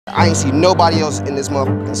I ain't see nobody else in this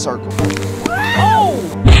motherfucking circle. Oh!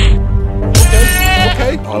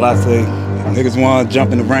 Okay. All I say, if niggas wanna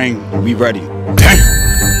jump in the ring, we ready.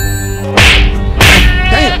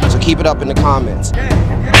 Damn! So keep it up in the comments.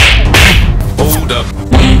 Hold up.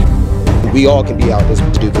 We all can be out this to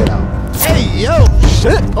do good out. Hey, yo!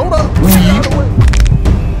 Shit! Hold up!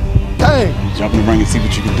 Dang! Jump in the ring and see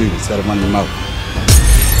what you can do instead of running your mouth.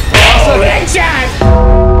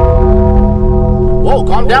 Whoa,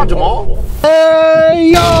 calm down, Jamal.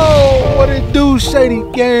 Hey, yo! What it do, Shady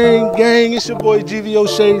Gang? It's your boy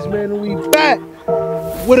GVOSHADES, man, and we back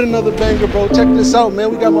with another banger, bro. Check this out,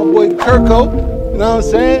 man. We got my boy KIRKO. You know what I'm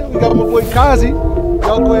saying? We got my boy KAZE.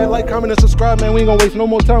 Y'all go ahead, like, comment, and subscribe, man. We ain't gonna waste no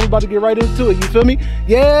more time. We about to get right into it. You feel me?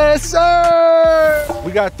 Yes, sir!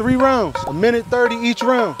 We got 3 rounds. 1:30 each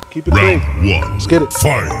round. Keep it big. Round 1. Let's get it.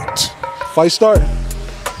 Fight. Fight start.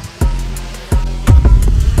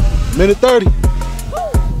 1:30.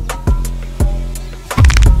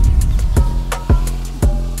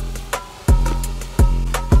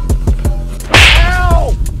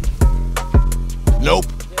 Ow! Nope.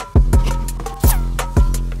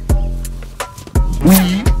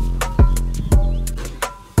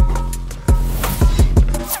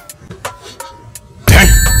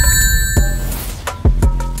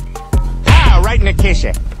 Right in the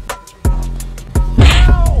kitchen.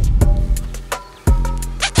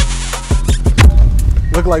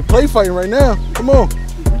 Look like play fighting right now. Come on.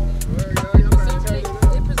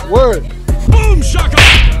 Word. Boom shaka.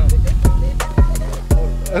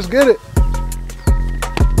 Let's get it.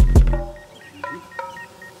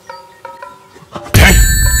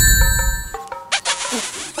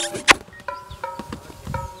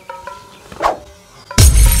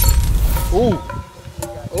 Ooh.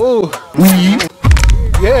 Ooh.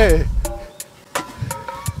 Yeah.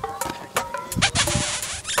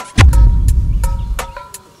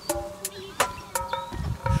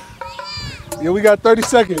 Yeah, we got 30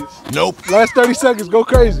 seconds. Nope. Last 30 seconds, go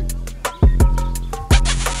crazy.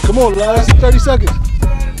 Come on, last 30 seconds.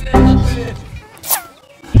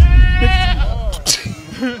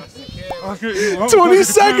 20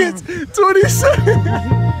 seconds. 20 seconds.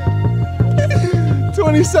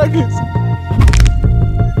 20 seconds.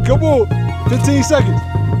 Come on. 15 seconds.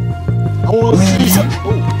 I want to see some.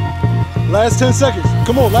 Oh. Last 10 seconds.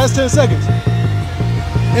 Come on, last 10 seconds.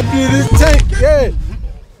 Empty this tank. Yeah.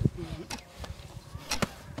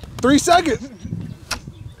 3 seconds.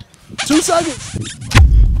 2 seconds.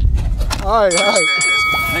 All right. I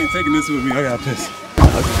ain't taking this with me. I got piss.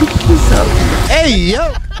 Hey,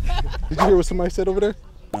 yo. Did you hear what somebody said over there?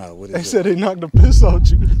 Nah, what is They it? said they knocked the piss out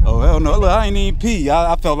you. Oh, hell no. Look, I ain't even pee.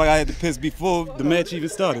 I felt like I had to piss before the match even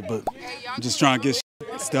started, but I'm just trying to get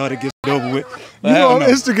started, get over with. You know I'm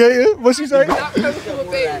instigating. What she say?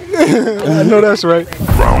 I know that's right.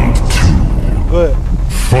 Round 2. But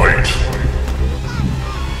Fight.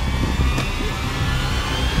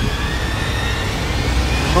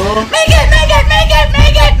 Make it!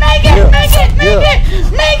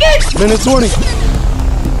 minute 20.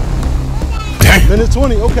 Minute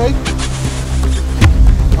 20, okay.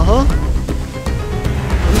 Uh-huh.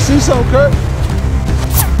 You see something, Kirk?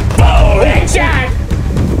 Oh, headshot!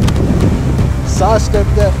 Sidestep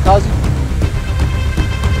that, KAZE.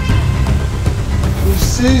 You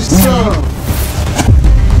see something?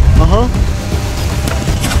 Uh-huh.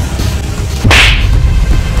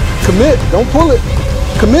 Commit, don't pull it.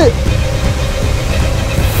 Commit.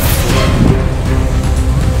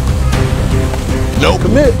 Nope.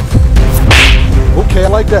 Commit. Okay, I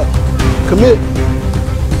like that. Commit.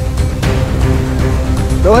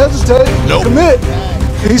 Don't hesitate. Nope. Commit.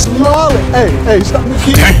 He's smiling. Hey, stop.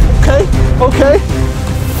 Okay.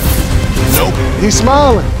 Nope. He's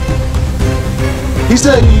smiling. He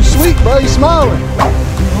said you sweet, bro. He's smiling.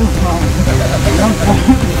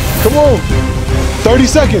 Come on. 30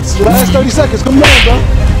 seconds. Last 30 seconds. Come on, bro.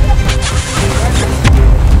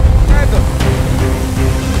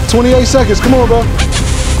 28 seconds. Come on, bro.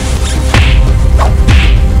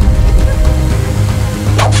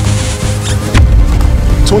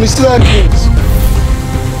 $20 seconds.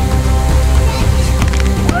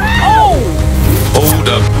 Oh! Hold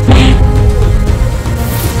up.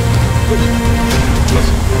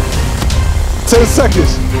 10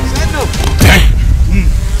 seconds.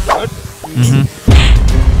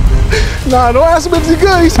 Nah, don't ask him if he's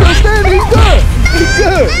good. He's still standing. He's good. He's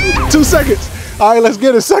good. 2 seconds. All right, let's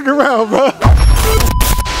get a second round, bro.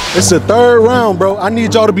 It's the 3rd round, bro. I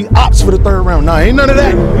need y'all to be ops for the 3rd round. Nah, ain't none of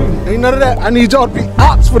that. I need y'all to be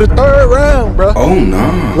ops for the 3rd round, bro. Oh,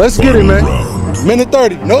 no. Let's get it, man. Minute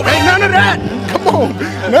 30. Nope, ain't none of that. Come on.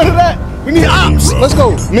 None of that. We need ops. Let's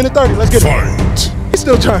go. Minute 30. Let's get it. Fight.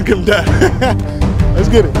 still trying to get him down. Let's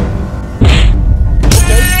get it.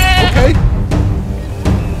 Okay.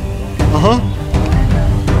 Uh-huh.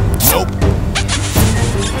 Nope.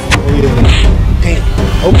 Oh, yeah. Damn.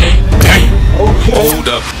 Okay. Okay. Hold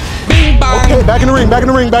up. Okay, back in the ring, back in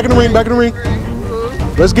the ring, back in the ring, back in the ring.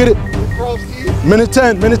 Let's get it. Minute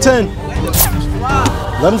 10, minute 10.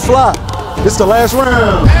 Let him fly. This is the last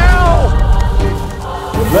round.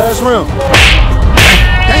 Last round.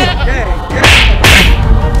 Damn.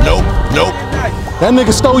 Nope. Nope. That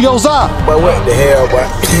nigga stole your eye. But what the hell, boy?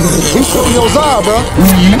 He stole your eye, bro.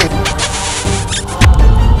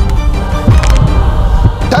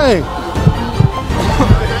 Dang.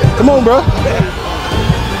 Come on, bro.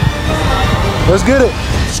 Let's get it.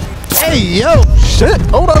 Hey, yo. Shit.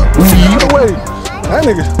 Hold up. Out of the way. That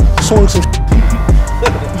nigga swung some.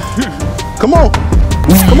 Come on.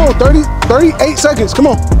 Come on. 38 seconds. Come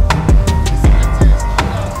on.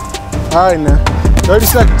 All right, now. 30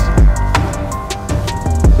 seconds.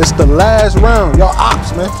 It's the last round. Y'all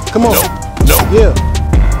ops, man. Come on. Nope. Nope. Yeah.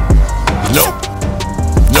 Nope.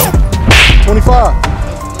 Nope. 25.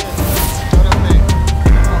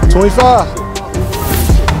 25.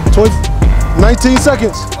 19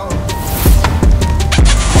 seconds.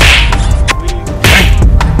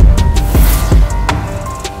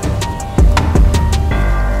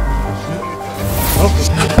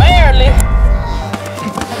 Barely.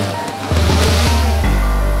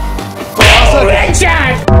 Oh, that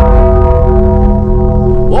shot.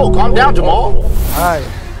 Whoa, calm down, Jamal. All right.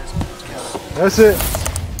 That's it.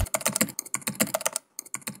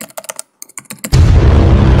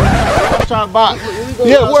 Trying to box.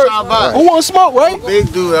 Yeah, word. Who want to smoke, right?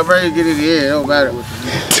 Big dude, I'm ready to get it in. It don't matter.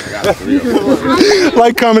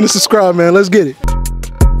 Like, comment, and subscribe, man. Let's get it.